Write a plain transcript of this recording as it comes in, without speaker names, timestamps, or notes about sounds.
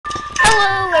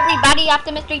Hello everybody,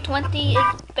 Optimist320 is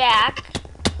back.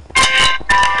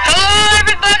 Hello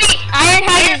everybody!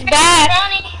 Ironhide is back.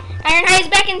 Ironhide is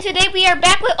back, and today we are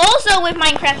back also with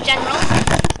Minecraft General.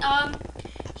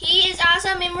 He is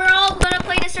awesome, and we're all gonna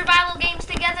play the survival games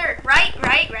together. Right?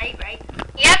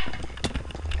 Yep.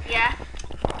 Yeah.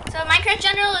 So Minecraft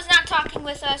General is not talking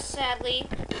with us, sadly,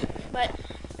 but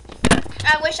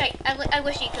I wish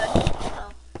he could.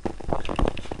 So.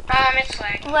 It's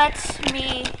like. Let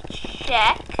me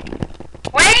check.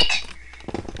 Wait!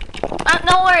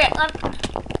 Don't worry.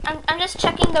 I'm just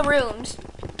checking the rooms.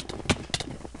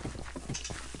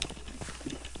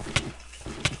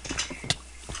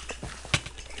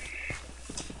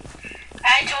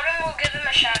 I told him we'll give him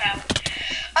a shout out.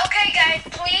 Okay, guys,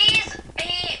 please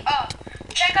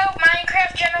check out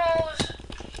Minecraft General's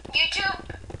YouTube.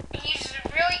 He's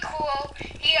really cool.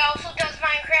 He also does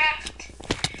Minecraft.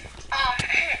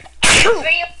 His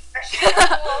video are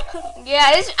super cool.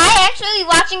 Yeah, I actually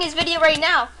watching his video right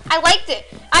now. I liked it.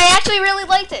 I actually really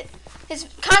liked it. His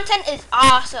content is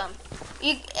awesome.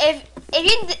 If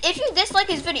you dislike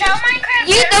his videos,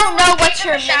 you don't know what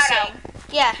you're missing.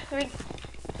 Yeah.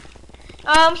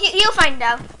 He'll find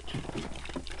out.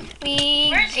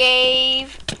 We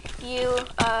gave you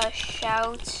a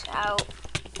shout out.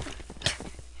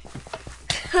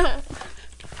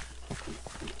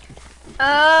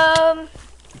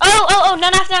 Oh, no,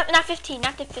 not 15,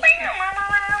 not the 15.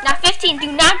 Not 15.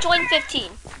 Do not join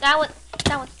 15. That one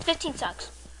 15 sucks.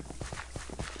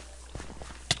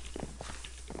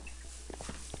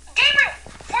 Gamer,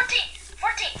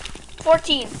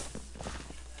 14.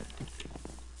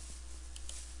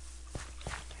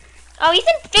 Oh, he's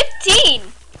in 15.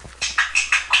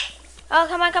 Oh,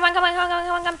 come on.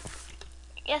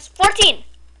 Yes, 14.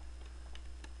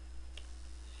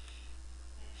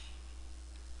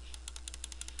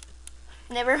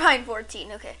 Never mind,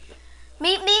 14. Okay.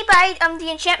 Meet me by the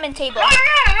enchantment table.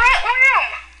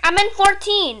 I'm in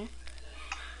 14.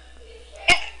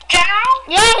 It's General?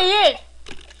 Yeah, he is.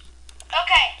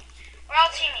 Okay, we're all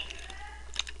teaming.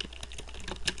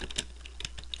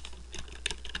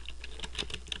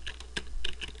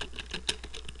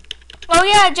 Oh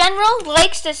yeah, General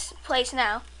likes this place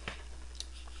now.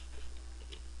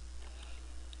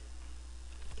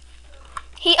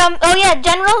 Oh yeah,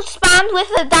 General spawned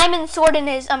with a diamond sword in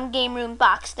his game room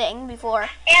box thing before.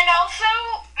 And also,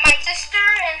 my sister,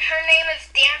 and her name is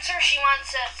Dancer, she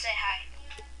wants to say hi.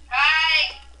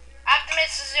 Hi!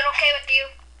 Optimus, is it okay with you?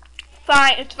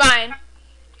 Fine, it's fine.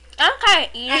 I'm kind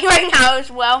of eating right now as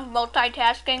well,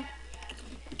 multitasking.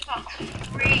 Oh,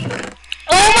 great.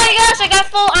 Oh my gosh, I got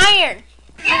full iron.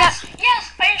 Yes,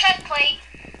 iron chest plate.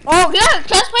 Oh yeah,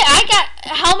 chest plate. I got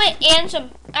a helmet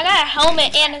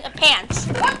and a pants.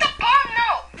 What the bomb?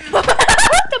 No. What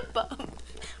the bum?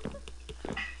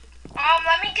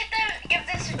 Let me give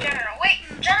this to General. Wait,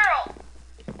 General.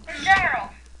 Where's General?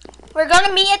 We're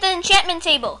gonna meet at the enchantment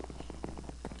table.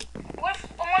 What if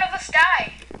one of us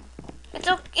die? It's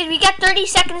okay. We got 30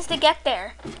 seconds to get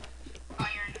there.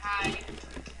 Ironhide.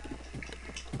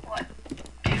 What?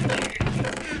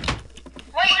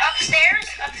 Wait, upstairs?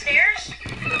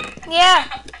 Yeah.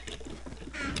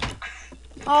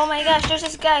 Oh my gosh, there's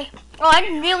this guy. Oh, I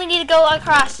really need to go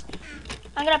across.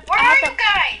 Where are you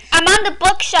guys? I'm on the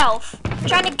bookshelf. I'm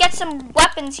trying to get some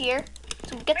weapons here.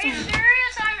 Are you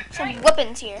serious? Some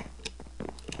weapons here.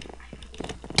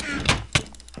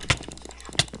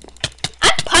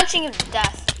 I'm punching him to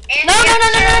death. And No.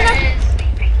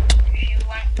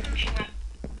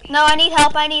 No, I need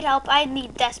help. I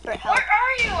need desperate help. Where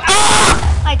are you?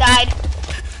 Oh, I died.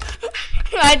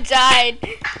 I died.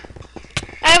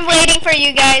 I'm waiting for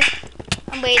you guys.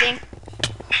 I'm waiting.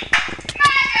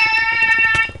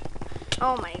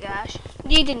 Oh my gosh.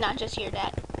 You did not just hear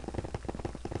that.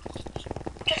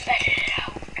 Just edit it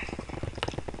out.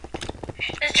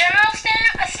 Is General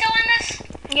still in this?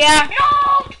 Yeah. No!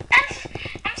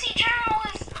 MC General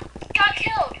got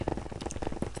killed.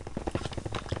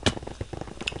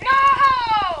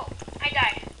 No! I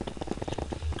died.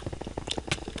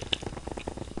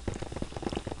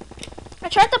 I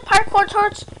tried to parkour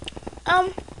towards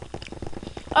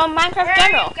Minecraft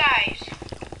General. Where are you guys?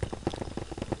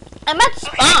 I'm at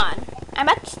spawn. Okay. I'm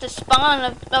at the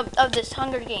spawn of this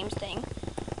Hunger Games thing.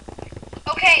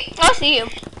 Okay. I'll see you.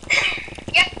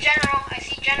 Yep, General. I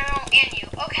see General and you.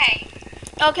 Okay.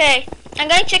 Okay. I'm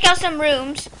gonna check out some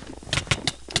rooms.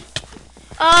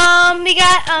 We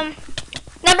got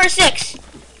number 6.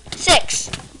 6.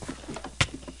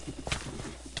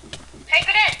 Type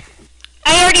it in.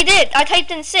 I already did. I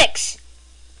typed in 6.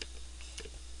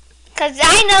 Cause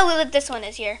I know that this one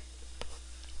is here.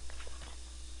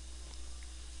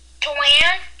 To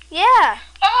land? Yeah.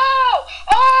 Oh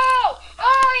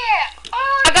yeah.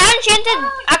 Oh, I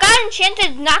got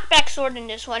enchanted knockback sword in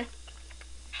this one.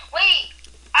 Wait,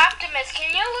 Optimus,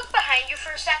 can you look behind you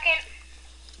for a second?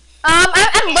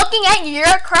 I'm looking at you.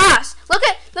 You're across. Look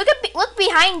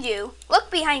behind you. Look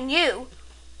behind you.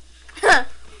 Hey,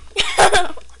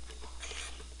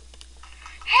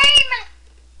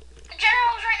 the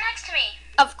general's right next to me.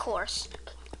 Of course.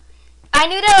 I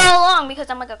knew that all along because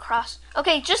I'm like across.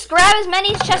 Okay, just grab as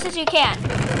many chests as you can.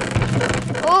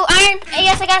 Oh, iron.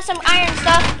 Yes, I got some iron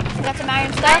stuff.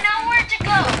 I know where to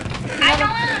go. I know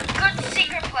a good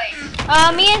secret place.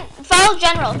 Follow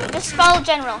General. Just follow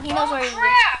General. He knows where he is.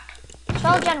 Crap. Just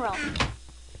follow General.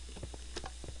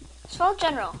 Just follow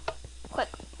General. Quick.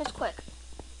 Just quick.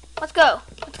 Let's go.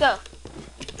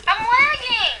 I'm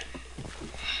lagging.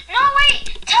 No,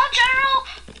 wait. Tell General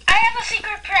I have a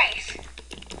secret place.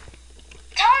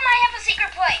 Tell him I have a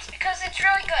secret place because it's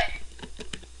really good.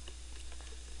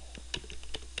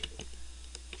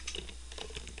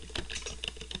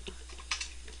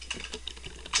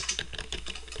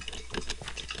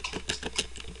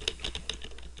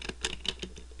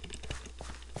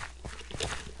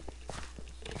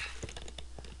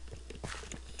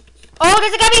 Oh,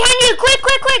 there's a guy behind you! Quick!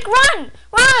 Run!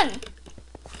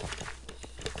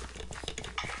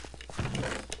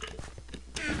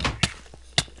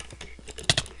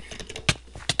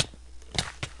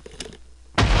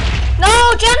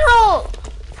 No, General!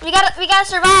 We gotta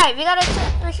survive. We gotta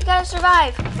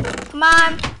survive. Come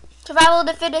on, survival of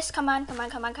the fittest. Come on. Then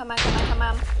let's go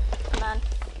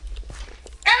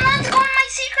to my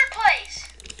secret place.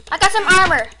 I got some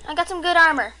armor. I got some good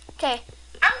armor. Okay.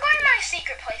 I'm going to my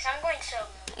secret place. I'm going solo.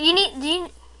 You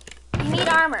need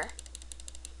armor.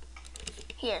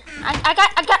 Here. I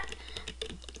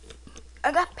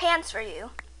got pants for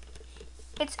you.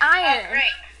 It's iron. Oh,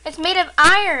 great. It's made of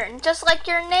iron, just like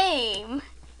your name.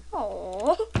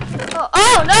 Oh no!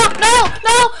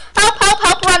 Help!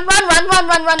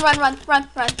 Run!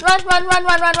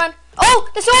 Oh,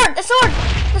 the sword!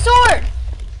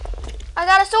 I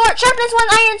got a sword. Sharpness 1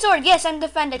 iron sword. Yes, I'm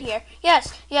defended here.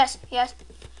 Yes.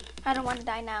 I don't want to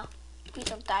die now. Please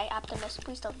don't die, Optimus.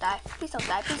 Please don't die.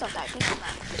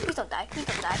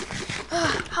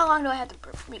 How long do I have to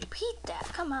repeat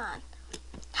that? Come on.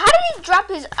 How did he drop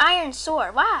his iron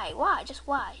sword? Why? Just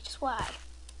why?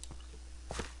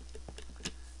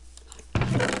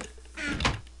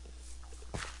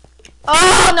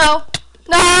 Oh no!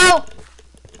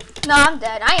 No, I'm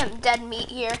dead. I am dead meat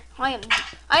here. I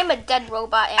am a dead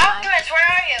robot. Optimus, where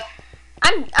are you?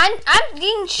 I'm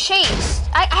being chased.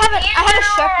 I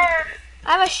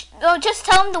have a sharp. Just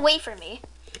tell him to wait for me.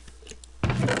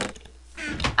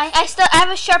 I have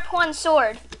a sharp 1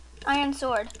 sword, iron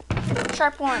sword,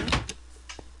 sharp 1.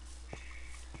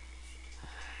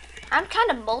 I'm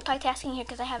kind of multitasking here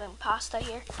because I have pasta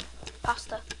here.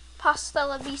 Pasta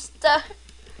la vista,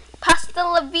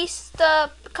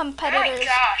 competitors. Oh my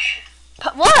gosh.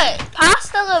 What?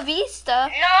 Pasta la vista?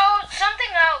 No,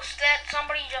 something else that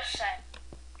somebody just said.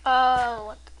 Oh,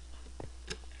 what?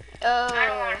 I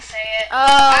don't want to say it. Oh,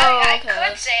 I okay.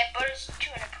 could say it, but it's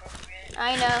too inappropriate.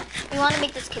 I know. We want to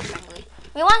make this kid friendly.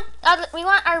 We want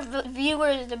our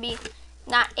viewers to be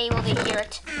not able to hear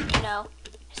it. You know,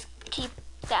 just keep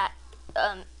that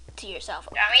to yourself.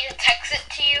 Do you want me to text it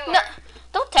to you? No,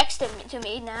 don't text it to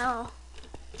me now.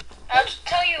 I'll just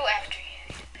tell you after you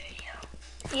make the video.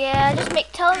 Yeah, just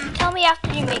tell me after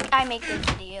I make the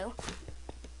video.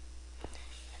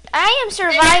 I am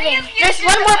surviving. There's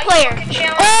one more player.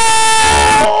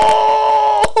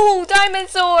 Oh, diamond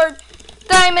sword.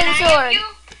 Any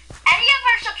of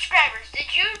our subscribers,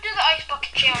 did you do the ice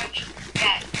bucket challenge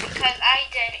yet? Because I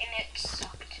did and it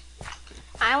sucked.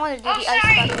 I want to do the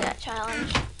ice bucket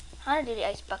challenge. I want to do the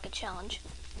ice bucket challenge.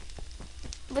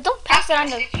 But don't pass it on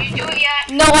to... Did you do it yet?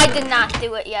 No, I did not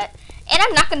do it yet. And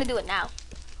I'm not going to do it now.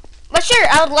 But sure,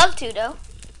 I would love to, though.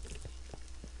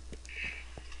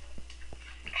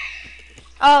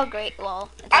 Oh, great, lol.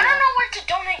 I don't know where to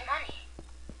donate money.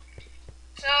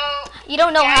 So... You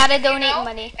don't know how to donate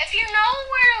money. If you know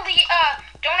where to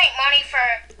donate money for...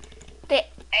 The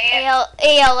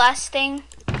ALS thing?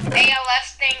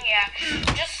 ALS thing, yeah.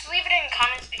 Just leave it in the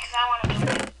comments because I want to do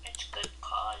it. It's a good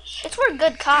cause. It's for a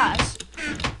good cause.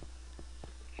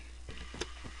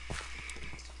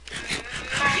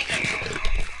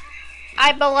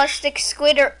 I ballistic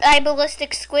squid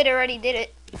already did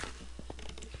it.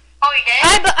 Oh, he did?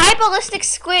 I ballistic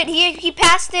squid. He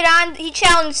passed it on. He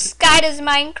challenged Sky does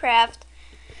Minecraft.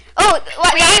 Oh,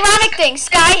 the ironic thing,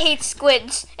 Sky hates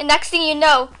squids, and next thing you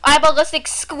know, I ballistic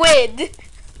squid.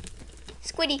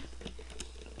 Squiddy.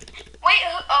 Wait,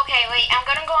 okay, wait. I'm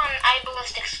gonna go on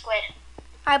iBallistic Squid.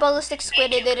 iBallistic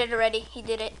Squid, he did it already. He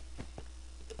did it.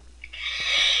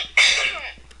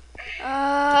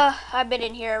 I've been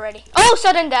in here already. Oh,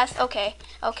 sudden death. Okay,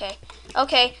 okay,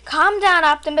 okay. Calm down,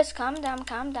 Optimus. Calm down,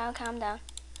 calm down, calm down.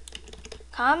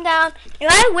 Calm down. If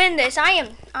I win this, I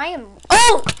am.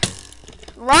 Oh!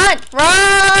 Run!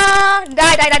 Run!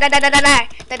 Die! Die! Die! Die! Die! Die!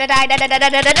 Die! Die! Die! Die! Die! Die!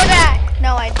 Die! Die! Die!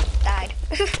 No, I died.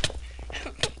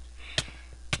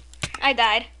 I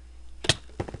died.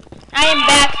 I am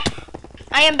back.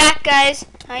 I am back, guys.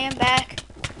 I am back.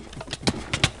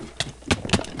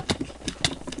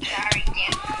 Sorry,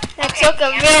 Dan. That took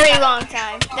a very long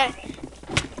time.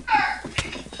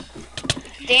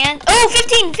 Dan. Oh,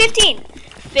 15! 15!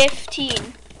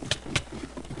 15.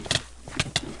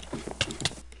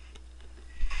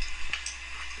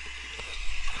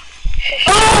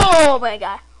 Oh my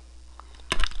god.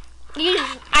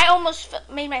 I almost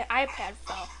made my iPad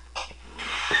fall.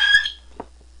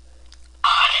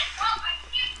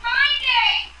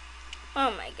 Oh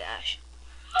my gosh.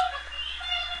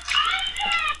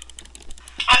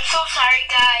 I'm so sorry,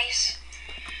 guys.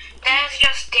 That is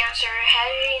just Dancer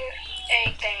having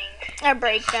a thing. A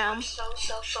breakdown. I'm so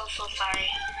sorry.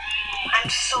 I'm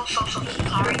so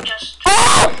sorry.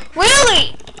 Oh,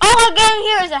 really? All I got in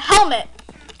here is a helmet.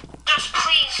 Just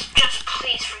please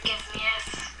forgive me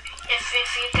if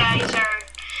you guys are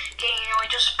getting annoyed.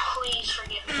 Just please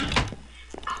forgive me.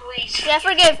 Please. Yeah,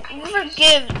 forgive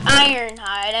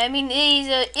Ironhide. I mean,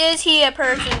 is he a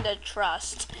person to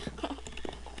trust?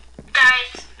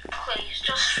 Guys, please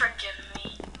just forgive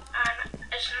me.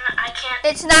 I can't.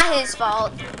 It's not his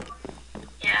fault.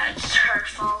 Yeah, it's her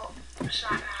fault. It's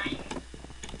not mine.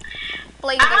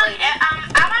 Blame the lady.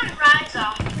 I'm on Rise.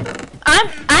 I'm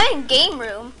in game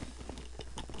room.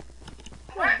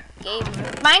 Where? Game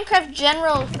room. Minecraft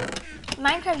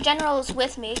General is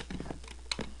with me.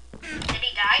 Did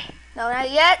he die? No, not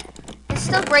yet. It's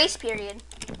still grace period.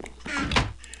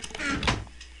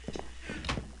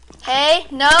 Hey,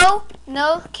 no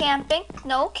camping,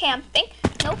 no camping,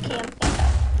 no camping.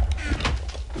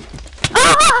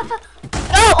 Ah!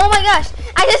 Oh my gosh!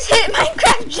 I just hit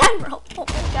Minecraft General. Oh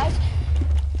my gosh!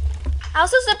 I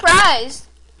was so surprised.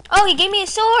 Oh, he gave me a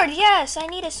sword. Yes, I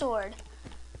need a sword.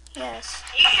 Yes.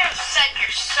 You should have said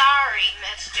you're sorry,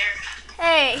 mister.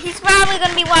 Hey, he's probably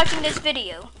gonna be watching this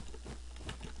video.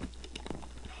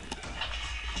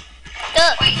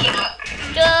 Wait,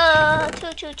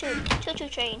 Choo-choo train. Choo-choo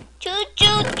train.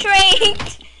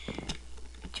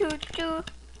 Choo-choo.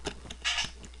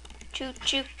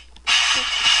 Choo-choo.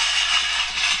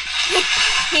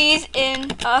 He's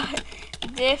in a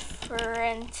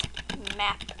different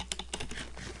map.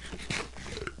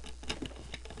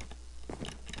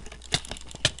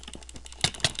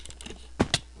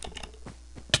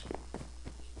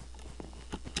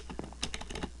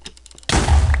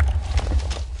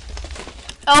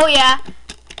 Oh yeah.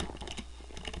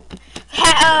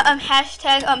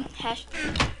 Hashtag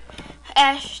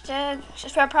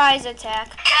surprise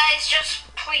attack. Guys, just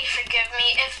please forgive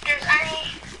me if there's any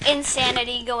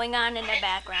Insanity going on in the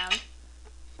background.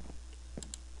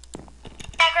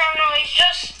 background noise.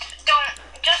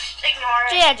 Just ignore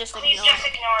it. Yeah, just please ignore just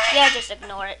ignore it. Yeah, just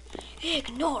ignore it.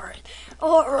 Ignore it.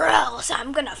 Or else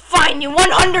I'm gonna fine you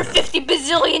 $150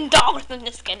 bazillion. I'm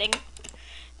just kidding.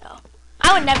 No.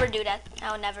 I would never do that.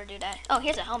 I would never do that. Oh,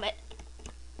 here's a helmet.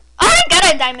 Oh, I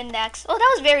got a diamond axe. Oh,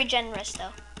 that was very generous,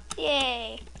 though.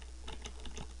 Yay.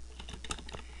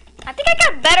 I think I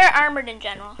got better armor than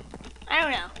General. I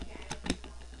don't know.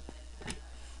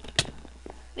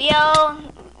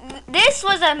 This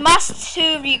was a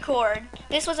must-to record.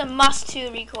 This was a must-to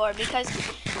record because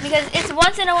it's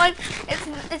once in a while.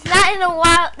 It's not in a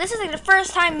while. This is like the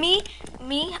first time me,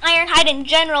 Ironhide, and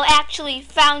General actually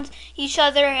found each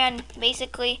other and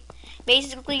basically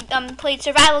played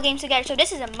survival games together. So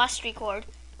this is a must record.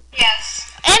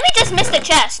 Yes. And we just missed the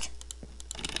chest.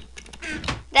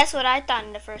 That's what I thought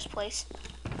in the first place.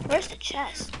 Where's the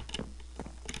chest?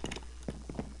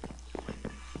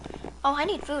 Oh, I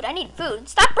need food. I need food.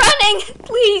 Stop running,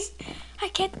 please. I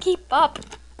can't keep up.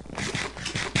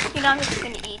 You know, I'm just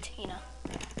gonna eat, you know.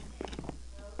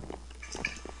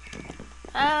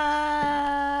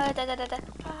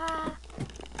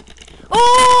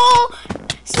 Oh!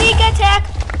 Sneak attack!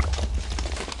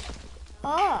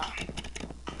 Oh.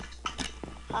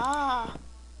 Ah.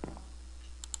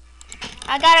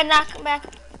 I got a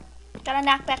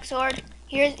knockback sword.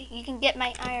 Here's, you can get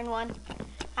my iron one.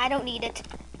 I don't need it.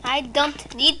 I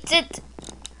don't need it.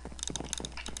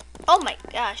 Oh my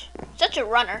gosh. Such a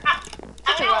runner. I'm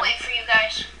gonna wait for you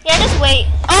guys. Yeah, just wait.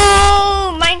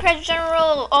 Oh, Minecraft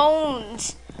General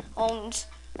owns.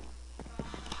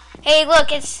 Hey,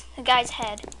 look, it's the guy's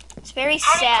head. It's very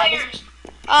How many sad.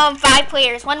 players? 5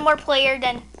 players. One more player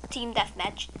than team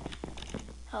deathmatch.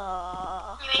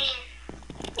 You mean?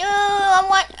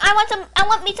 I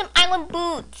want me some island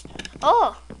boots.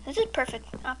 Oh, this is perfect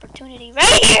opportunity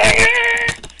right here.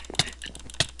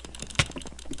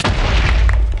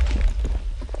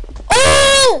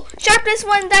 Oh, sharpness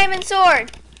 1 diamond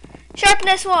sword.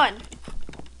 Sharpness 1.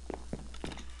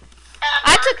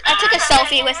 I took a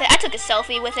selfie with it. I took a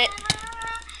selfie with it.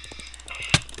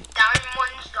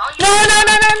 No.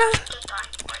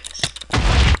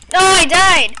 No, I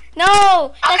died.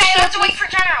 No. Okay, let's wait for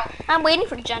General. I'm waiting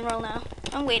for General now.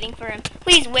 I'm waiting for him.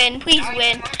 Please win. Please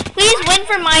win. Please win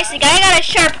for my sake. I got a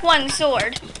sharp 1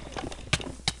 sword.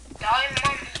 Diamonds.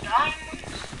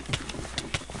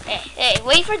 Hey,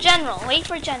 wait for General. Wait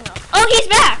for General. Oh, he's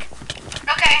back.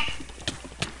 Okay.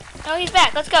 Oh, he's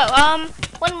back. Let's go.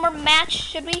 One more match,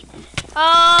 should we?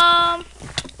 3.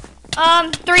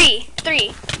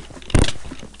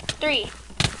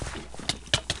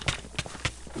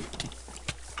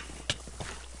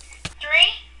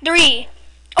 3.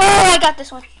 Oh, I got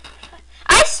this one.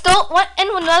 I stole what in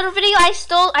another video. I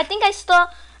stole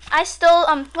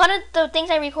one of the things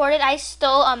I recorded. I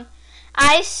stole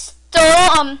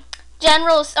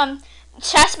General's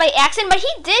chest by accident, but he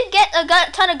did get a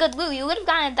ton of good loot. You would have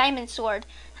gotten a diamond sword.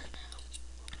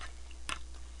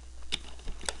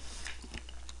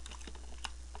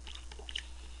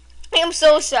 I'm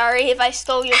so sorry if I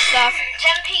stole your stuff.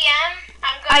 10 p.m.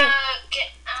 I'm gonna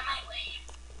get on my way.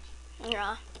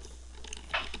 Yeah.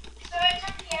 So at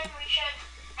 10 p.m. we should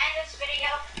end this video.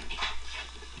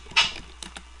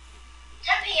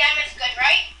 10 p.m. is good,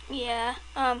 right? Yeah.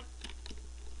 4,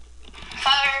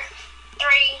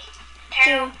 3,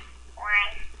 2, 1.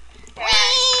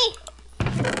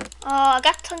 Oh, I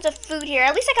got tons of food here.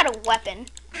 At least I got a weapon.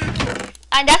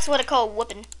 And that's what I call a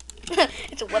whoopin'.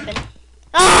 It's a weapon.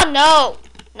 Oh no!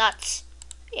 Nuts.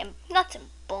 Yeah, nuts and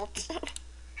bolts.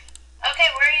 Okay,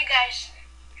 where are you guys?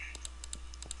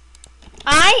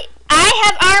 I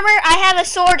have armor, I have a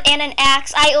sword and an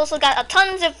axe. I also got a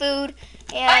tons of food.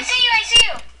 And I see you.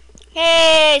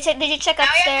 hey, did you check Now we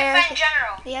upstairs? have to find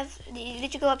General.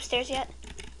 Did you go upstairs yet?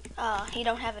 Oh, you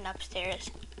don't have an upstairs.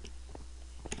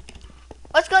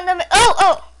 Let's go in the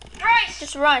oh! Bryce!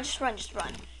 Just run.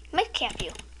 Might camp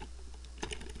you.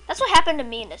 That's what happened to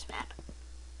me in this map.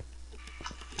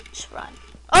 Just run.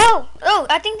 Oh!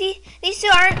 I think these two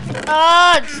aren't.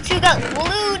 Oh, these two got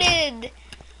looted.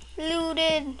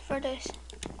 Looted for this.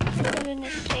 For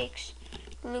goodness sakes.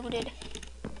 Looted.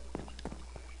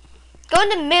 Go in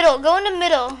the middle.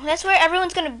 That's where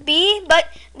everyone's gonna be, but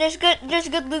there's good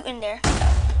loot in there.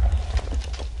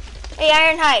 Hey,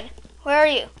 Ironhide, where are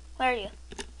you? I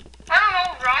don't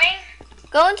know, running?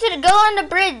 Go on the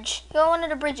bridge. Go on one of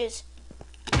the bridges.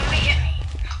 Nobody hit me.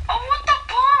 Oh, what the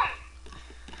bomb?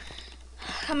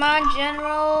 Come on,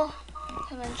 General.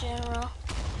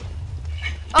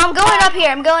 Oh, I'm going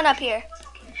up here.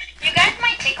 You guys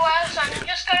might take a while, so I'm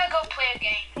just gonna go play a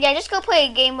game. Yeah, just go play a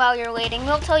game while you're waiting.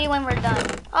 We'll tell you when we're done.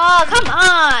 Oh, come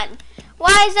on.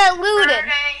 Why is that looted?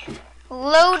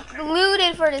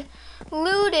 Looted for the...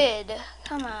 Looted.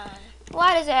 Come on.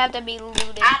 Why does it have to be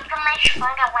looted? Optimus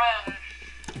for the win.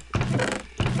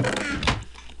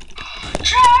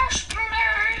 Just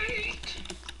plate.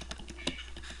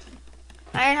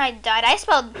 Ironhide died. I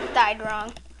spelled died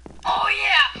wrong. Oh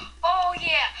yeah.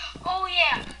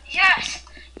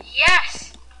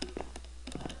 Yes.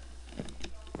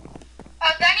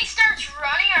 Then he starts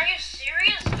running. Are you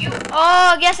serious?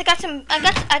 Oh, yes, I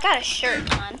got a shirt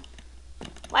on.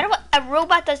 Why do a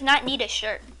robot does not need a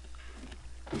shirt?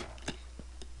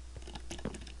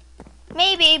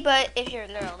 Maybe, but if you're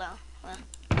little though. Well.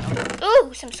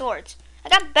 Ooh, some swords. I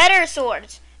got better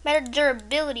swords. Better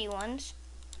durability ones.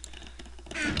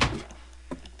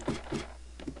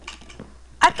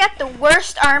 I got the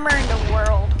worst armor in the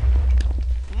world.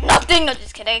 Nothing. No,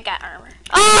 just kidding. I got armor.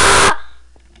 Ah!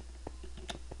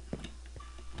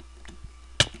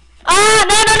 Ah!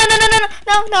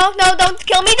 No! Don't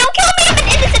kill me! Don't kill me! I'm an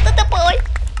innocent little boy.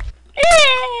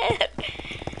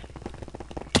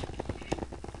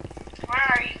 Where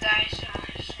are you guys?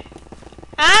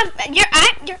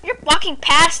 You're walking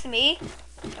past me.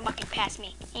 You're walking past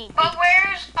me. But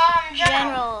where's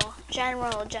General?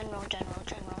 General.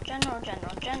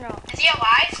 Is he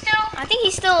alive still? I think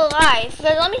he's still alive.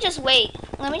 But let me just wait.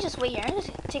 here. I'm gonna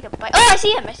take a bite. Oh, I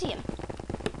see him. Diamonds.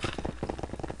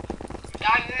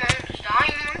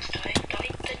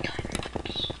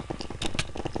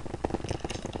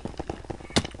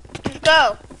 Let's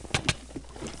go.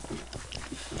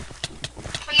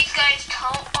 Please, guys,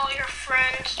 tell all your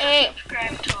friends to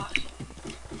subscribe to us.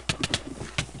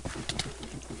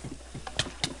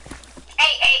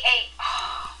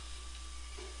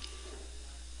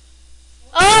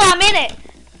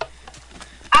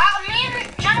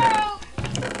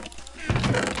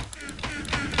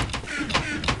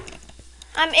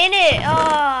 in it.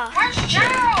 Oh. Where's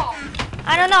General?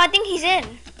 I don't know. I think he's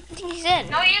in.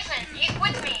 No, he isn't. He's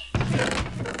with me.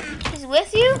 He's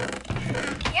with you?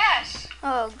 Yes.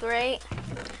 Oh, great.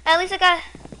 At least I got...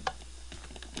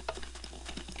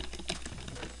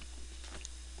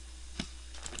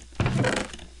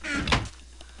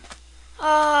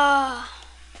 Oh.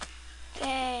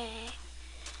 Dang.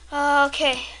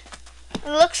 Okay. It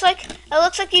looks like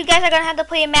you guys are gonna have to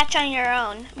play a match on your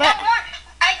own. But Yeah, one.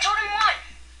 I told him one.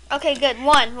 okay, good.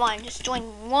 One. Just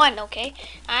join one, okay? You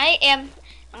can.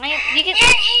 Yeah,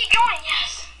 he joined.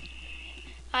 Yes.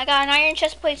 I got an iron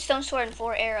chest plate, stone sword, and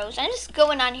 4 arrows. I'm just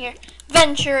going on here,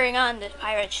 venturing on the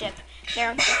pirate ship.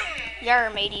 Yar,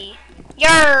 matey.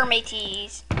 Yar,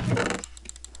 mateys.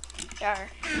 Yar.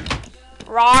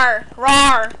 Rar,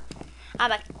 rar.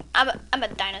 I'm a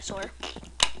dinosaur.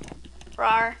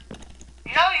 Rar.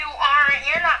 No, you aren't.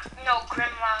 You're not no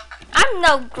Grimlock. I'm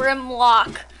no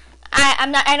Grimlock.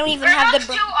 I'm not. I don't even have the.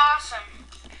 Grimlock's too awesome.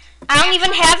 I don't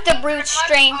even have the brute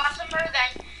strength.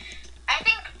 I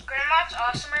think Grimlock's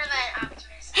awesomer than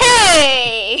Optimus.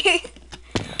 Hey!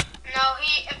 No,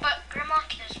 but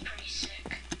Grimlock is pretty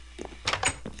sick.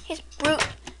 He's brute.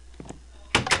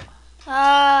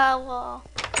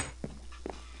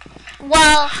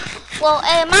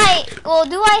 Well,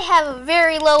 do I have a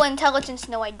very low intelligence?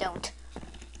 No, I don't.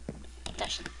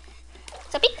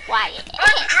 So be quiet.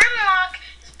 But Grimlock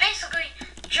is basically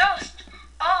just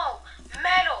all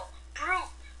metal,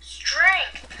 brute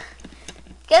strength.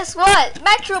 Guess what?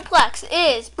 Metroplex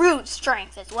is brute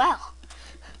strength as well.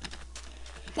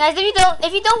 Guys, if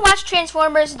you don't watch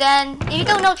Transformers, if you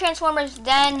don't know Transformers,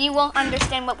 then you won't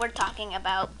understand what we're talking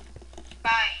about.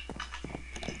 Bye.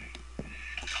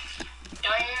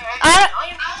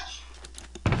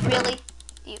 Really?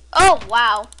 Oh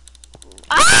wow.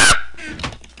 Ah!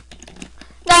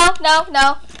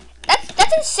 No.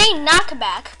 That's insane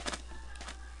knockback.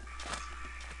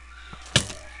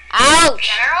 Ouch.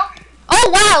 General? Oh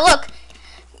wow, look.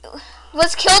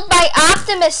 Was killed by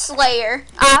Optimus Slayer.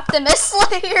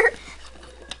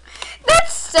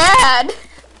 That's sad.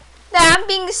 That I'm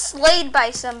being slayed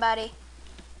by somebody.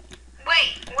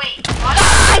 Wait. What?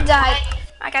 Ah, I died.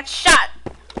 I got shot.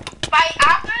 By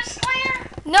Optimus Slayer?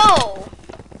 No.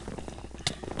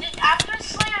 Did Optimus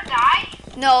Slayer die?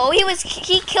 No,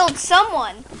 he killed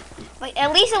someone. Like,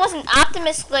 at least it wasn't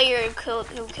Optimus Slayer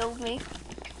who killed me.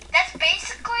 That's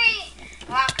basically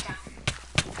lockdown.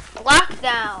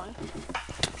 Lockdown.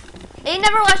 You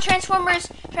never watched Transformers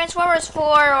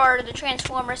 4 or the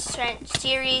Transformers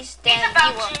series? Then He's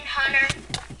about you will. to, Hunter.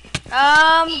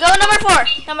 Go number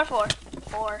 4.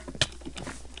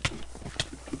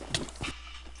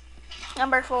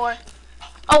 Number 4.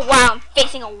 Oh wow, I'm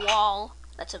facing a wall.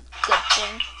 That's a good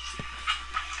thing.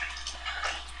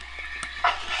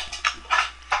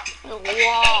 The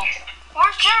wall.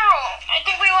 Where's General? I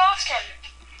think we lost him.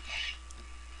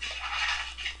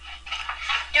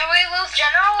 Did we lose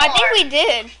General? I think we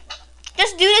did.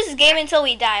 Just do this game until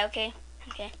we die, okay?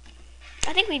 Okay.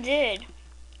 I think we did.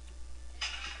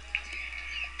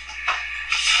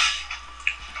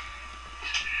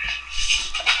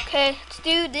 Okay, let's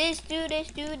do this.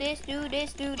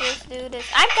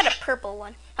 I've got a purple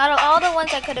one. Out of all the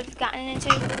ones I could have gotten into.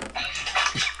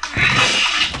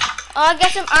 Oh, I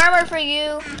got some armor for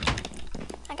you.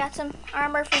 I got some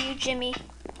armor for you, Jimmy.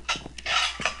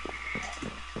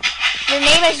 Your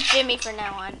name is Jimmy from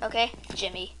now on, okay?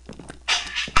 Jimmy.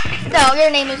 No, your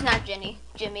name is not Jenny.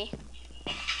 Jimmy.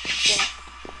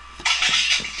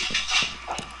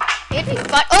 It'd be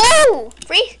fun. Oh!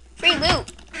 Free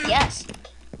loot. Yes.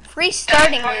 Free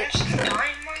starting loot.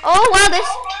 Oh wow,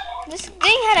 this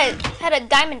thing had a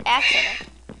diamond axe in it.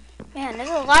 Man, there's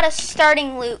a lot of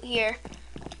starting loot here.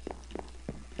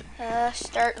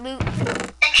 Start loot.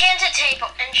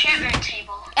 Enchantment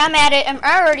table. I'm at it. I'm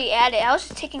already at it. I was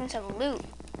just taking some loot.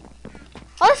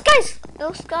 Oh,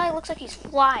 this guy looks like he's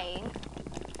flying.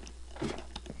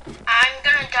 I'm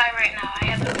gonna die right now. I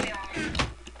have a feeling.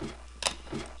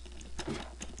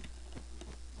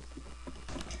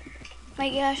 My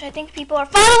gosh, I think people are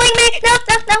following me.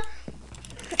 No.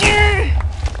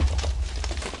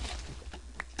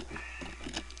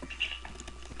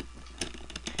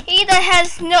 He that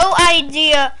has no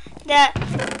idea that...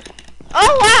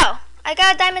 Oh, wow. I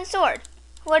got a diamond sword.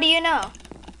 What do you know?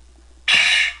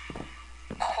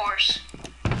 Of course.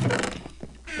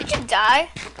 Did you die?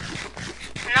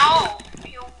 No.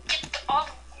 You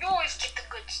always get the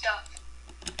good stuff.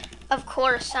 Of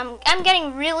course. I'm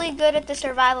getting really good at the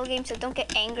survival game, so don't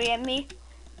get angry at me.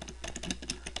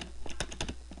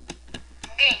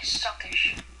 I'm getting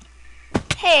suckish.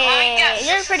 Hey,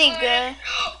 you're pretty good.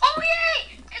 Oh,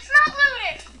 yay! It's not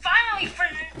looted! Finally, for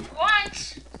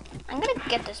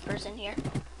get this person here.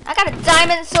 I got a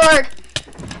diamond sword.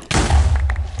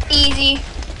 Easy.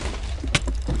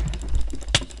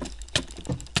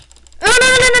 No, no,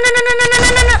 no, no, no, no, no, no, no,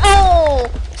 no, no. Oh,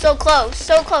 so close,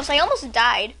 so close. I almost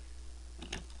died.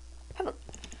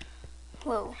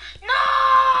 Whoa.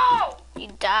 No! You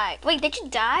died. Wait, did you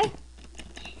die? I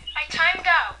timed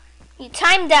out. You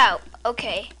timed out.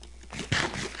 Okay.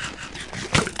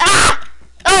 Ah!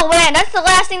 Oh man, that's the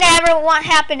last thing that I ever want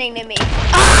happening to me.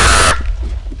 Ah!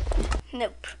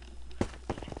 Nope.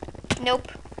 Nope.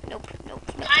 Nope. Nope.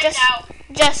 Nope. Timed out.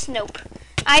 Just nope.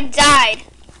 I died.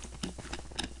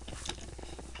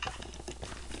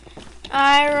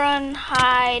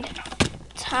 Ironhide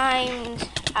timed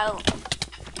out.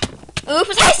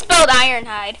 Oops, I spelled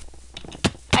Ironhide.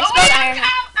 I spelled Ironhide.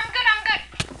 I'm good.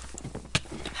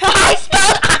 I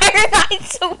spelled Ironhide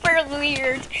super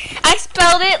weird. I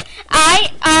spelled it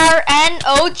IRNOGIDEW.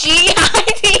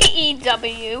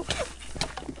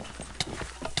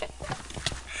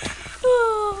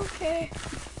 Oh, okay.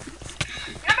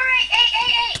 Number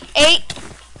 8.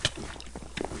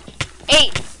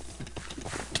 8.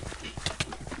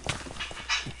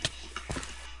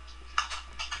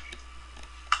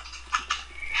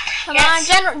 Come on,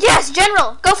 General. Yes,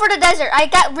 General. Go for the desert. I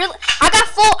got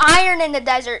full iron in the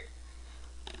desert.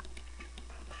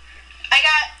 I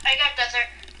got desert.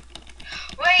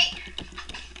 Wait.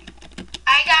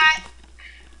 I got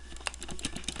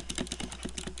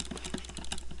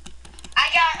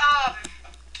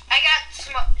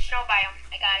snow biome.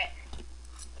 I got it.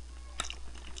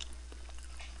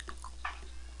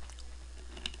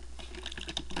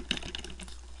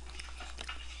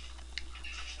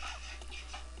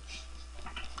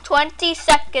 $20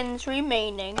 seconds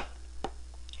remaining.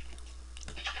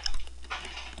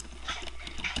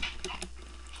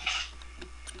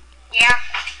 Yeah.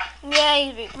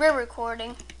 Yay, we're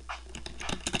recording.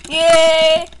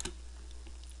 Yay!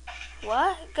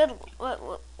 What? Good.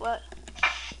 What?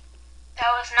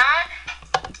 That was not.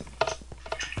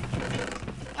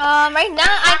 Right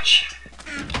now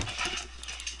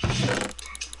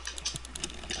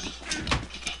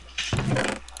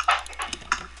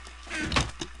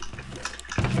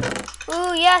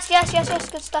Ooh, yes.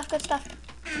 Good stuff.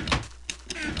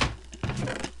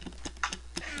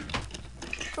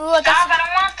 Ooh, I got Stop, I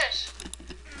don't want this.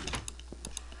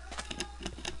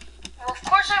 Well, of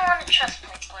course I want a chest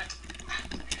plate, but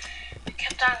I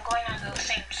kept on going on the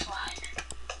same slide.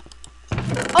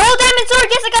 Oh, diamond sword!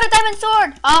 Yes, I got a diamond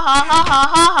sword! Ha ha ha ha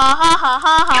ha ha ha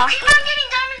ha ha. You keep on getting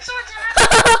diamond swords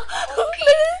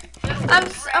and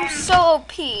I'm so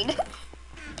OP'd.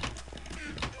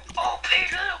 OP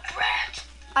little brat.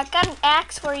 I got an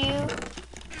axe for you.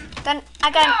 Then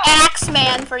I got an axe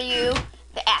man for you.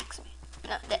 The axe man.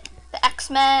 No, the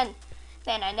X-Men. No,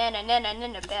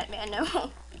 Batman,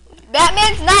 no.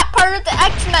 Batman's not part of the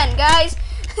X-Men, guys.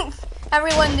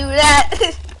 Everyone knew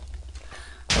that.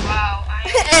 Wow.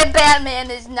 And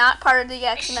Batman is not part of the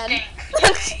X-Men.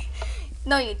 Okay.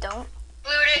 No, you don't.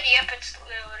 Looted, yep, it's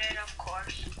looted, of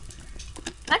course.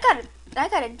 I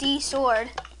got a D sword.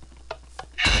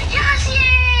 Yes, yay!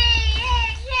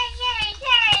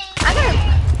 I got a...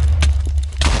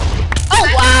 Oh,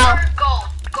 wow. Gold.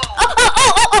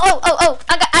 Oh!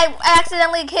 I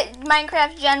accidentally hit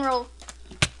Minecraft General.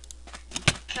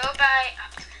 Killed by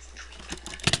Optimus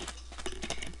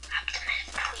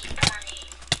 320.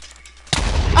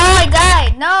 Oh, I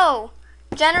died. No.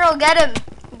 General, get him.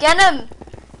 Get him.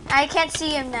 I can't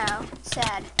see him now. It's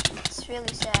sad. It's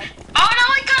really sad. Oh no,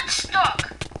 I got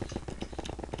stuck.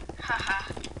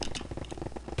 Haha.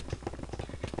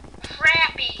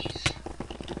 Crappies.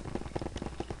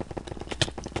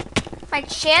 My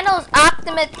channel is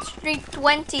Optimus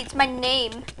 320. It's my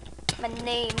name. My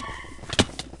name.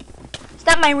 It's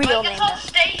not my real name. I'll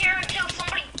stay here until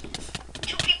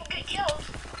two people get killed.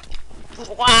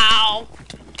 Wow.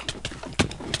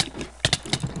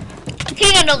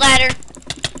 King of the ladder.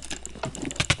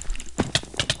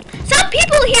 Some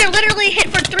people here literally hit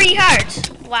for 3 hearts.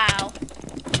 Wow.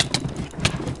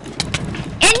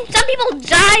 And some people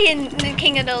die in the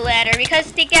King of the Ladder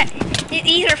because they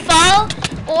either fall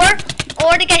or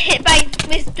they get hit by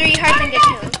with 3 hearts and get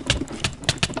killed.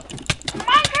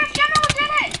 Minecraft General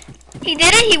did it. He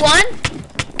did it. He won.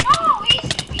 No,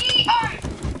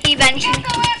 he avenged me.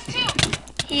 the last 2.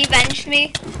 He avenged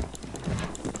me.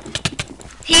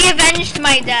 He avenged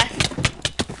my death.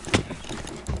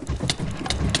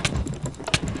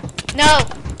 No.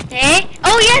 Hey.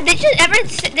 Oh yeah.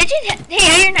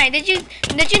 Hey Ironhide. Did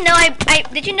you know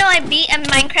I beat a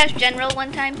Minecraft General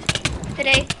one time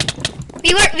today?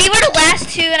 We were the last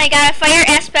 2, and I got a fire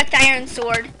aspect iron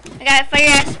sword. I got a fire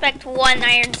aspect 1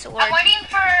 iron sword. I'm waiting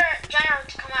for General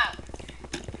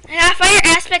I got fire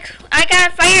aspect. I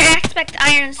got fire aspect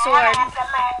iron sword.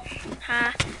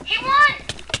 Huh? He won!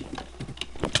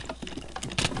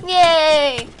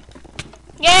 Yay!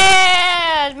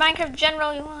 Yeah! Minecraft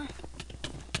General, you won.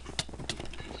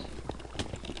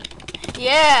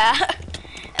 Yeah.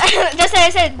 Just like I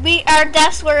said, our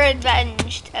deaths were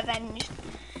avenged.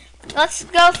 Let's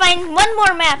go find one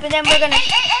more map, and then we're gonna.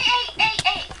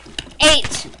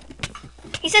 8.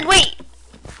 He said, wait.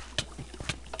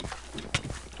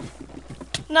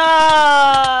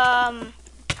 No.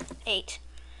 8.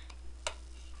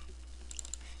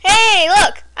 Hey,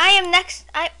 look! I am next.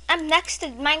 I'm next to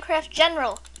Minecraft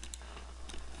General.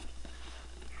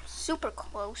 Super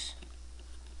close.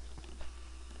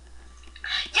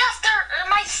 Yes, they're in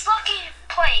my lucky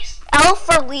place.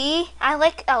 Alpha Lee. I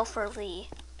like Alpha Lee.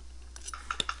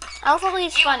 Alpha Lee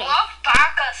is funny. You love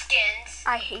Baka skins.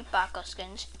 I hate Baka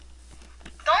skins.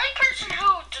 The only person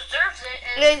who deserves it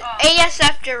is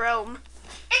ASF Jerome.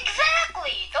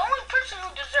 Exactly. The only person who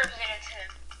deserves it is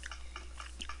him.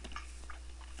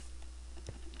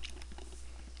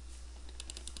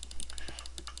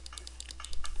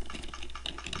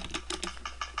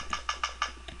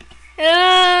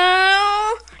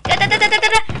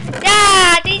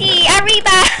 Yeah, Didi,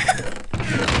 Arriba.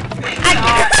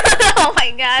 Oh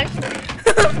my gosh.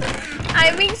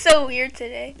 I'm being so weird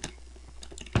today.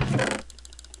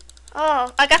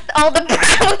 Oh, I got all the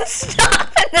brown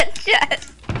stuff in the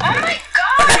chest. Oh my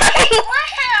god,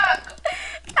 lag!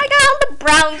 I got all the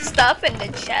brown stuff in the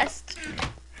chest.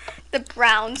 The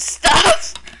brown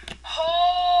stuff.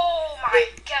 Oh my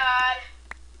god.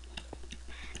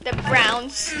 The brown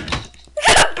stuff.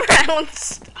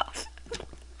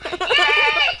 Yay!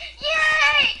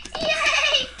 Yay!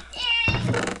 Yay! Yay!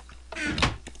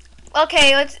 Okay,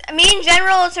 me and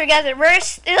General are together. We're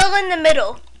still in the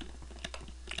middle.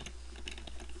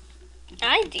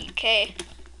 I DK.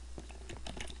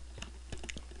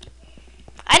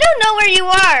 I don't know where you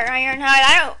are,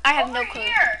 Ironhide. I have no clue.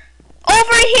 Here.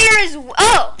 Over here is.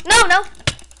 Oh, no.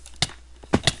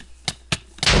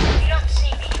 You don't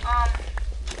see me.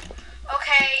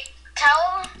 Okay,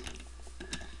 tell.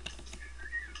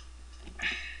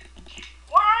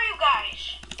 Where are you guys?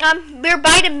 We're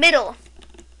by the middle.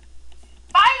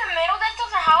 By the middle? That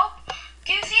doesn't help.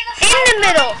 Do you see the In the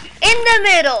middle. In the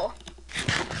middle.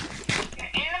 You're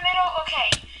in the middle? Okay.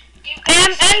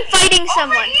 I'm fighting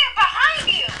someone. Over here, behind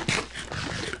you.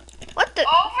 What the?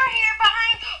 Over here,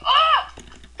 behind. Oh!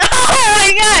 Oh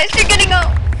my gosh, you're getting go.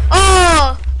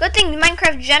 Oh, good thing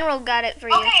Minecraft General got it for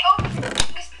you. Okay,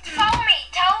 follow me.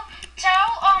 Tell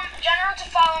General to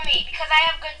follow me because I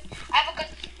have a good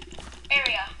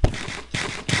area.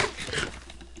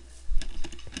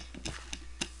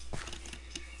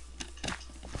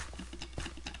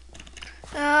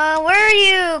 Where are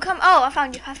you? Come. Oh, I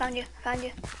found you.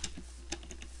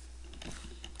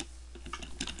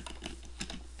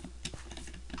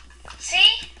 See?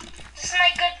 This is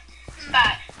my good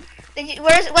spot.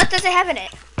 What does it have in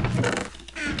it?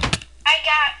 I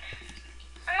got.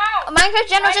 No. Minecraft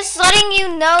General just letting you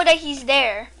know that he's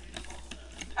there.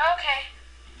 Okay.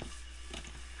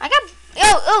 I got.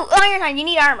 Oh, Ironhide, you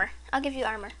need armor. I'll give you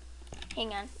armor.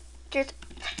 Hang on.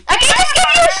 I can just give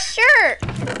you a shirt.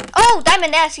 Oh,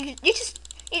 Diamond Ass, you just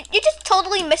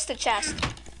totally missed the chest.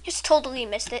 Just totally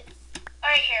missed it.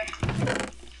 Right here.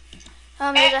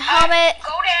 There's a helmet.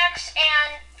 Gold axe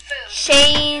and food.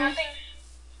 Chain. Nothing.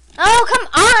 Oh, come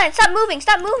on! Stop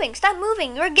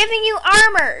moving! We're giving you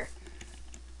armor.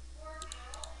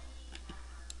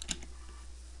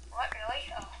 What,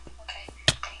 really? Oh, okay.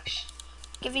 Thanks.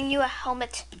 Giving you a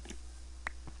helmet.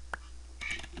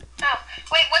 Oh,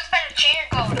 wait, what's better, chain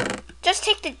or gold? Just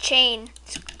take the chain.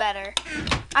 It's better.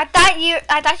 I thought you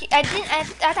didn't Yeah,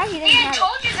 I have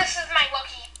told you this is my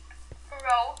lucky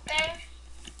road thing.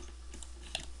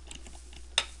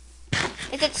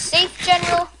 Is it safe,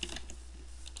 General?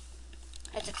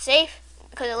 Is it safe?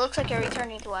 Because it looks like you're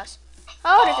returning to us.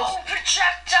 Oh,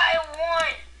 projectile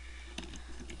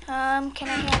 1. Can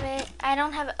I have it? I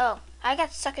don't have it. Oh, I got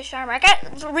suckish armor. I got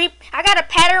a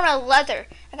pattern of leather.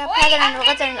 I got pattern of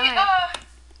leather and iron.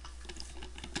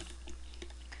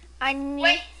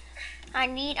 I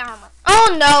need armor.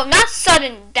 Oh no, not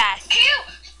sudden death. Q,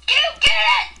 get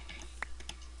it!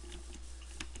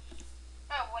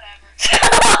 Oh, whatever.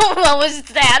 What was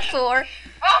that for?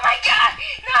 Oh my god!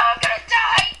 No, I'm gonna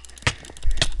die!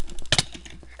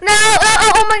 No!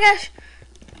 Oh my gosh!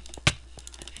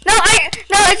 No,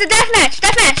 it's a deathmatch!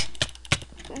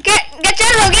 Get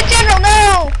General!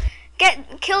 No!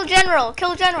 Kill General!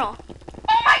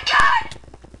 Oh my god!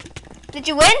 Did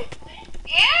you win?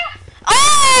 Yeah!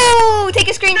 Oh! Take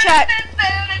a screenshot.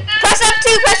 Press F2.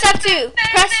 F2.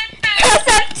 Press F2. Press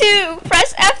F2.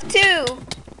 Press F2.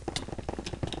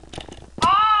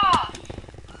 Oh.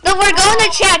 No, we're going to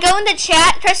chat. Go in the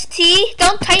chat. Press T.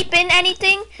 Don't type in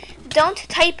anything. Don't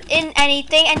type in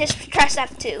anything and just press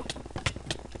F2.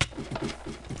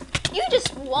 You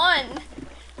just won.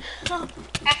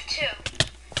 F2.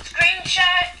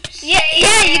 Screenshot. Yeah.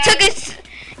 You took a.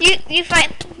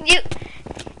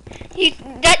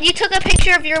 You took a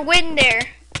picture of your win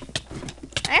there.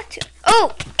 I have to.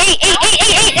 Oh, 8.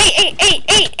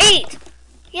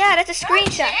 Yeah, that's a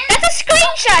screenshot. That's a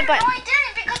screenshot button. No, I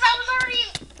didn't because I was already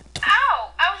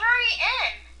out. I was already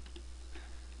in.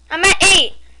 I'm at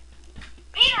 8.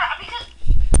 Peter, because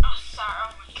oh sorry,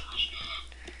 oh my gosh.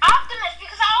 Optimus,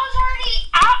 because I was already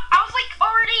out. I was like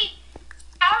already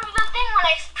out of the thing when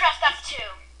I pressed F2.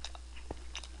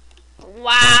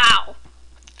 Wow.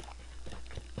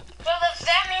 So does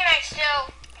that mean I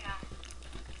still,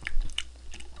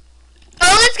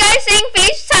 Oh, this guy's saying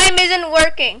FaceTime isn't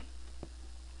working.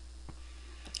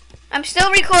 I'm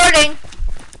still recording.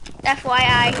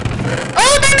 FYI.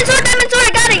 Oh, diamond sword,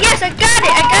 I got it. Yes, I got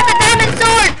it. I got the diamond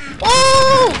sword.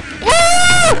 Oh,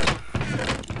 woo!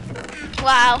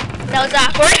 Wow, that was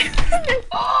awkward.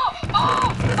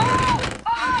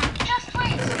 Chest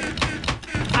plates.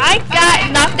 I got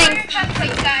nothing. Chest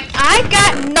plates, guys. I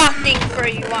got nothing for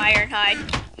you, Ironhide.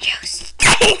 You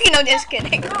stink. No, just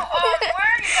kidding. No, where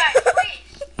are you guys, please?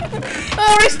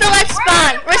 Oh, we're still at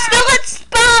spawn. We're still at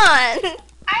spawn.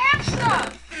 I have stuff.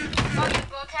 Oh, you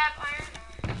both have iron?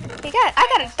 I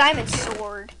got a diamond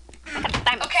sword. I got a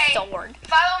diamond sword.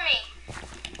 Follow me.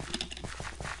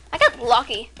 I got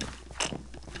lucky.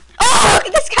 Oh, look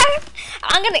at this guy.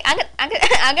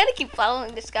 I'm gonna keep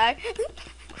following this guy.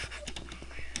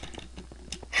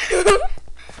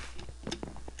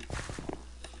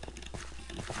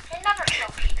 I never kill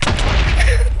people.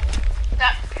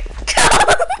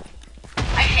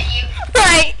 I hit you.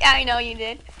 I know you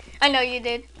did. I know you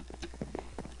did.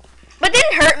 But it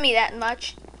didn't hurt me that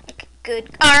much. Like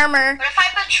good armor. What if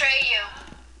I betray you?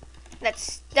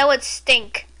 That would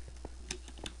stink.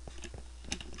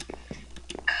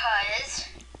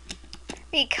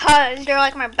 Because you're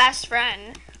like my best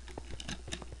friend.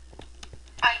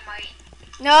 I might.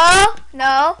 No.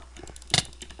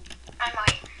 I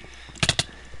might.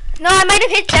 No, I might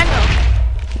have hit General.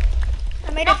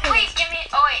 Please give me.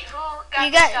 Oh wait, who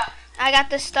got the stuff? I got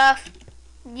the stuff.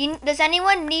 Does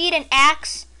anyone need an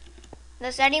axe?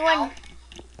 Does anyone?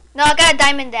 No, I got a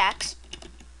diamond axe.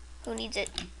 Who needs it?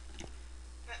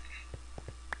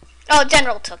 Oh,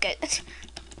 General took it.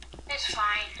 It's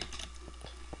fine.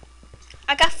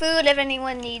 I got food if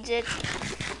anyone needs it.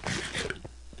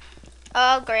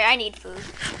 Oh, great, I need food.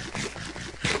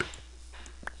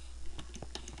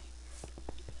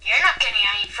 You're not getting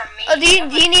any from me. Oh, do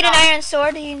you need an iron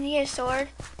sword? Do you need a sword?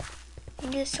 You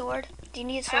need a sword? Do you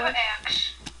need a sword? I have an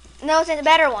axe. No, it's a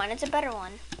better one. It's a better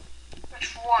one.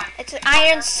 Which one? It's an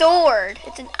iron sword.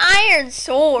 It's an iron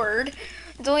sword.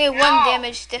 It's only a 1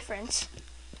 damage difference.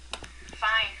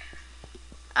 Fine.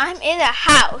 I'm in a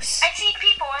house. I see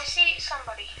people. I see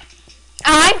somebody.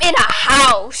 I'm in a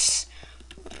house.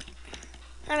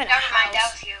 I'm in a house. Never mind,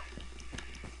 that was you.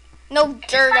 No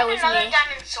dirt, that was another me.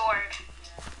 diamond sword.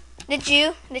 Did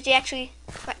you? Did you actually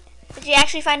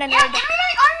find another? Yeah, give me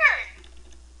my iron.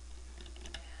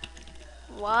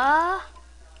 What?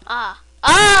 Ah.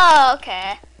 Oh,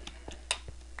 okay.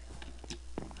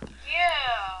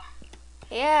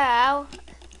 Yeah.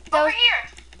 Over here.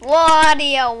 What do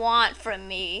you want from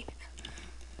me?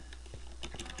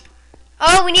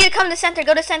 Oh, we need to come to center.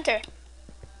 Go to center.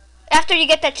 After you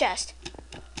get that chest.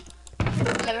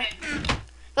 Never.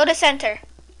 Go to center.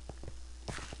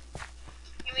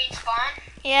 You mean spawn?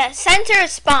 Yeah, center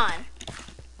is spawn.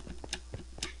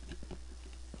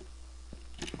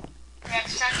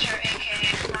 That's center, aka.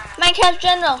 Minecraft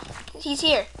General. He's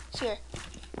here. He's here.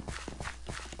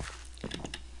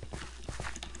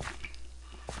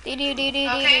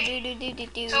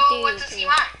 Okay. So what does he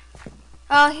want?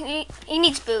 Oh, he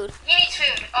needs food. He needs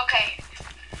food. Okay.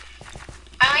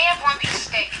 I only have 1 piece of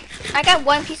steak. I got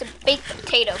 1 piece of baked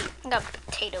potato. I got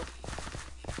potato.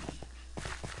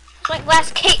 Like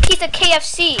last piece of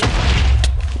KFC.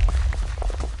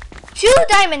 2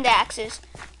 diamond axes.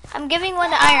 I'm giving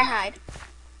one to Ironhide.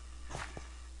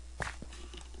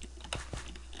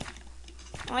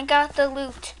 I got the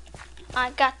loot.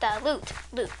 I got the loot.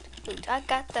 Loot. I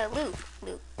got the loot.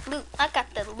 I got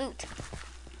the loot.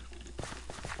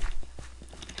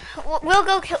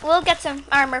 We'll get some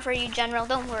armor for you, General.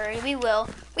 Don't worry. We will.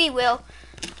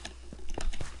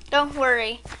 Don't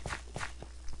worry.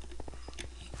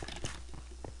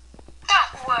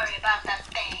 Don't worry about that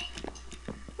thing.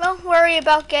 Well, Don't worry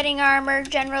about getting armor,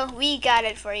 General. We got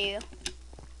it for you.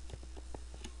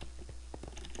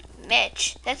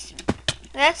 Mitch. That's a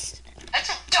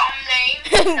dumb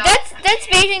name. No, that's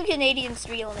Asian Canadian's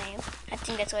real name. I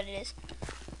think that's what it is.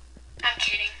 I'm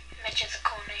kidding. Mitch is a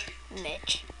cool name.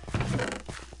 Mitch.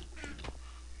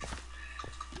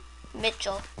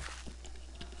 Mitchell.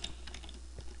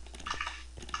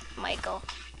 Michael.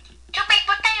 Two baked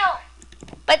potato.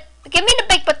 But give me the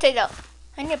baked potato.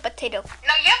 I need a potato.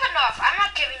 No, you have enough. I'm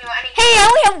not giving you anything. Hey, I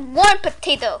only have one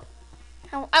potato.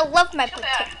 I love my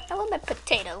potato. I love my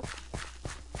potato.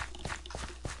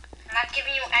 I'm not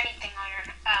giving you anything,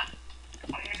 Ironhide.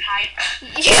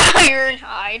 Yeah,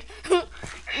 Ironhide.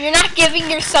 You're not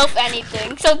giving yourself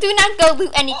anything, so do not go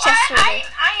loot any chests for me.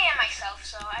 I am myself,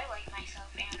 so I like myself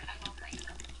and I love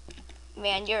myself.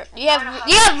 Man, you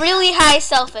have really high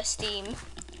self-esteem.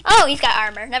 Oh, he's got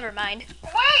armor. Never mind.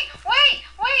 Wait!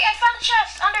 I found a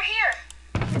chest under here.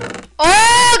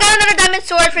 Oh, got another diamond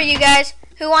sword for you guys.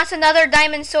 Who wants another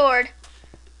diamond sword?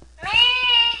 Me.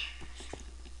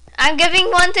 I'm giving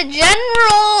one to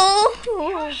General.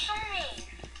 You're so mean.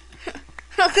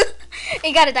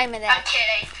 You got a diamond there. I'm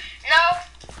kidding. No.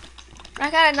 I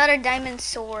got another diamond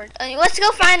sword. Let's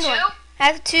go find one. I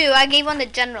have two. I gave one to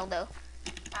General though.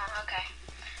 Oh, okay.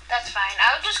 That's fine.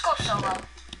 I'll just go solo.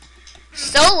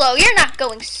 Solo? You're not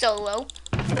going solo.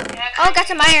 Yeah, oh, got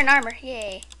some iron armor.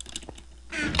 Yay.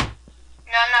 No,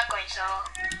 I'm not going solo.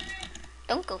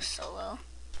 Don't go solo.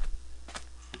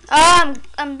 Oh,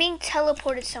 I'm being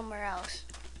teleported somewhere else.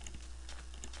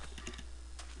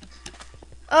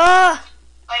 Oh.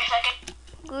 Wait a second.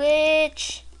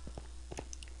 Glitch.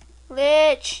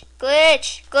 Glitch.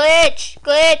 Glitch. Glitch.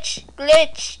 Glitch.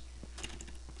 Glitch.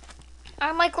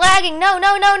 I'm like lagging. No,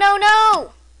 no, no, no,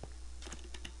 no.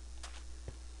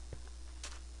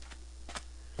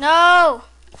 No.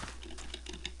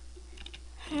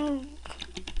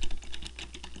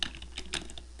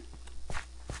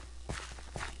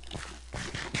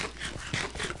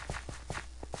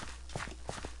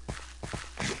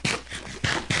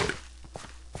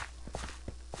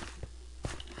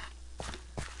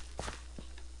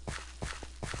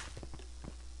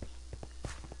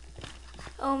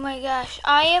 Oh my gosh,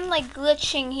 I am like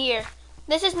glitching here.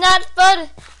 This is not fun.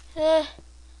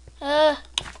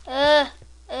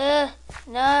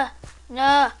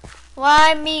 No.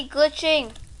 Why me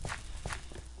glitching?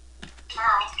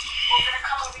 Girl, we're gonna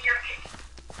come over here.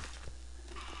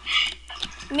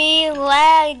 Me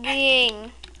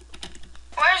lagging.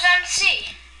 Where's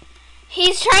MC?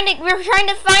 We're trying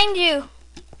to find you.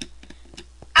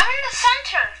 I'm in the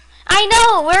center. I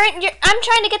know, I'm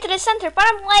trying to get to the center, but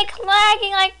I'm like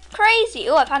lagging like crazy.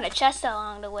 Oh, I found a chest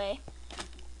along the way.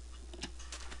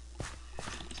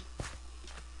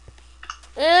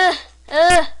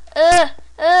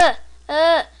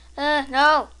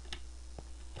 No.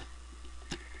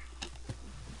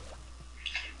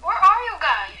 Where are you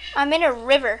guys? I'm in a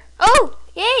river. Oh,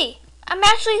 yay. I'm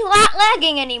actually not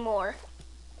lagging anymore.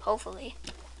 Hopefully.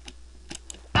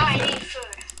 Oh, I need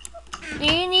food. Do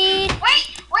you need...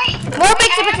 Wait. More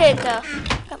baked potato.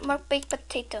 Got more baked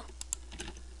potato.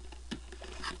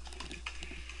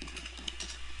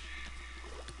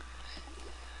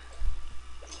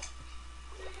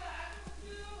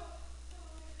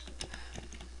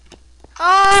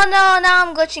 Oh no, now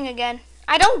I'm glitching again.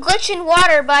 I don't glitch in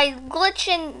water, but I glitch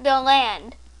in the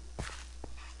land.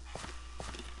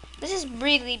 This is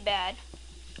really bad.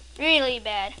 Really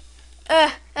bad.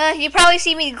 You probably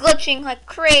see me glitching like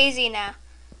crazy now.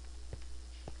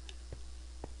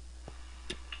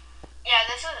 Yeah,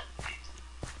 this is...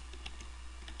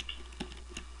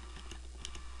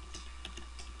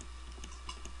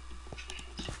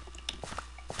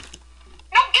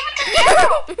 No, give it to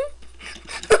General!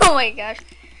 Oh my gosh.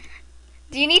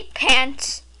 Do you need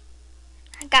pants?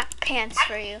 I got pants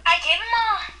for you. I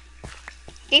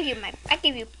gave him I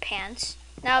gave you pants.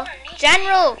 Now,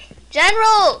 General!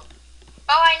 General!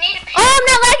 Oh, I need a pants. Oh, I'm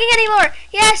not lagging anymore!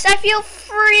 Yes, I feel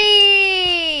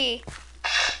free!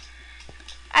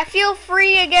 I feel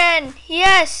free again.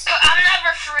 Yes. I'm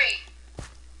never free.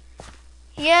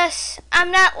 Yes,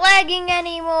 I'm not lagging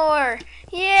anymore.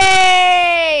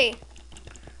 Yay!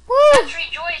 Woo! Let's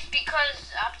rejoice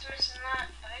because Optimus is not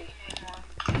lagging anymore.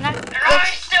 And I'm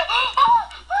still...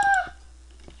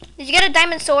 Did you get a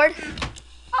diamond sword?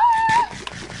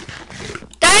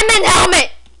 Diamond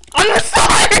helmet! I'm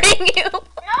slaughtering you! No,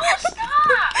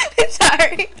 stop!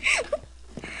 Sorry.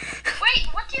 Wait,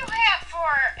 what do you have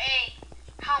for a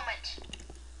helmet?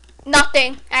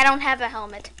 Nothing. I don't have a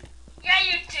helmet. Yeah,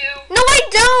 you do. No, I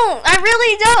don't. I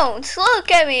really don't.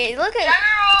 Look at me. Look at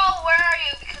General, where are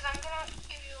you? Because I'm gonna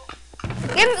give you...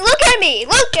 Look at me!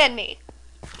 Look at me!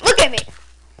 Look at me!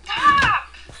 Stop!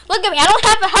 Look at me! I don't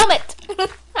have a helmet!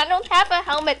 I don't have a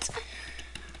helmet!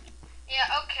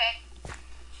 Yeah, okay.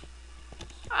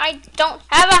 I don't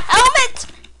have a helmet!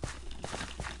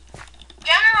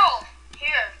 General!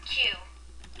 Here, Q.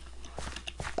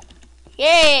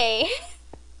 Yay!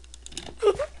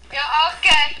 Yeah,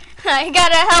 okay. I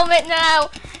got a helmet now!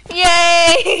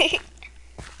 Yay!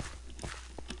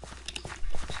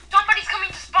 Somebody's coming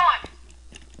to spawn.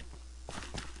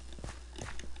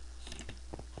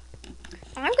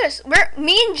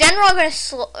 Me and General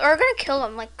are gonna kill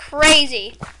him like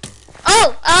crazy.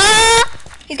 Oh,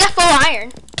 he's got full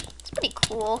iron. It's pretty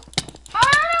cool.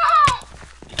 Oh!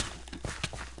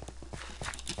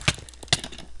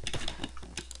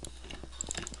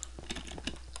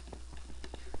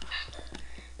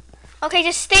 Okay,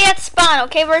 just stay at spawn,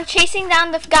 okay? We're chasing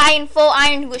down the guy in full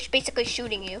iron who's basically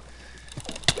shooting you.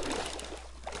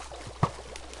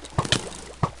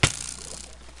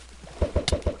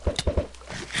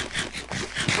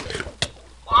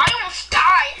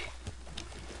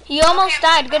 You almost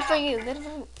died. Good for you.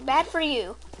 Bad for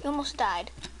you. You almost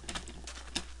died.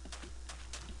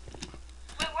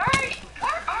 Wait, where are you?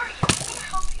 Where are you?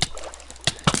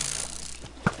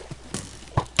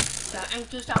 I'm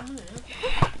gonna help you.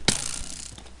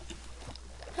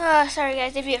 Oh, sorry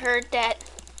guys if you heard that. Is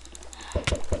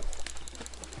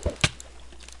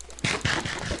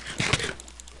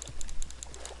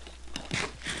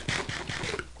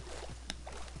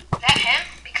that him?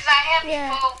 Because I have full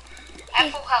health. I'm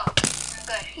good.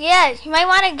 Yeah, you might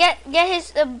want to get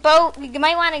his boat. You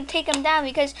might want to take him down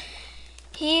because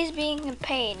he's being a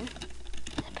pain.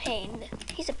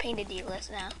 He's a pain to deal with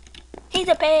now. He's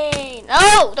a pain.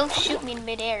 Oh, don't shoot me in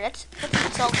midair. That's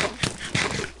insulting.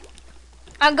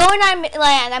 I'm going on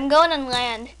land. I'm going on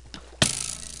land.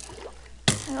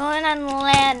 I'm going on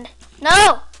land.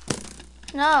 No.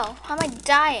 No. How am I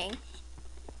dying?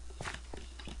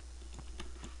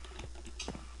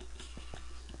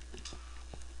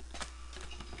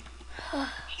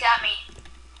 He got me.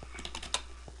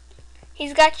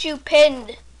 He's got you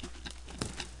pinned.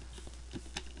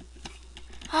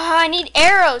 Oh, I need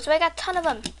arrows. I got a ton of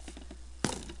them.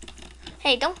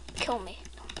 Hey, don't kill me.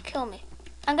 Don't kill me.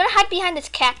 I'm gonna hide behind this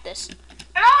cactus.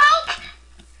 No help!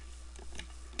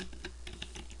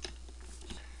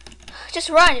 Just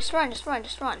run, just run, just run,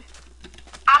 just run.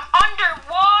 I'm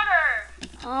underwater.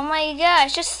 Oh my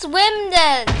gosh, just swim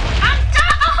then. I'm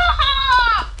done.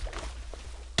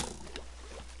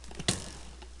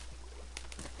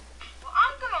 Well,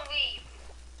 I'm gonna leave.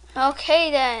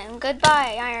 Okay then,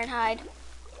 goodbye, Ironhide.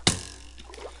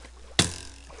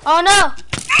 Oh no!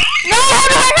 No,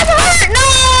 hurt! No!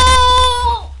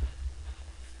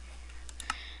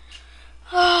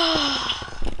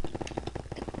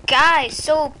 The guy's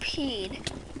so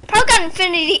OP'd. Probably got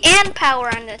infinity and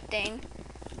power on the thing.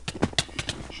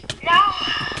 No.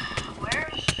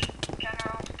 Where's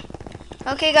General?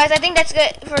 Okay guys, I think that's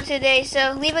good for today.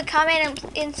 So leave a comment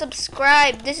and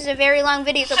subscribe. This is a very long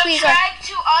video, so please subscribe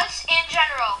to us in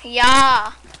general.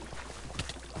 Yeah.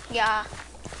 Yeah.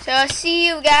 So I'll see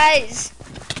you guys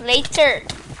later.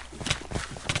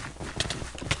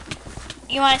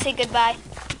 You want to say goodbye?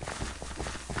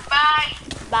 Bye.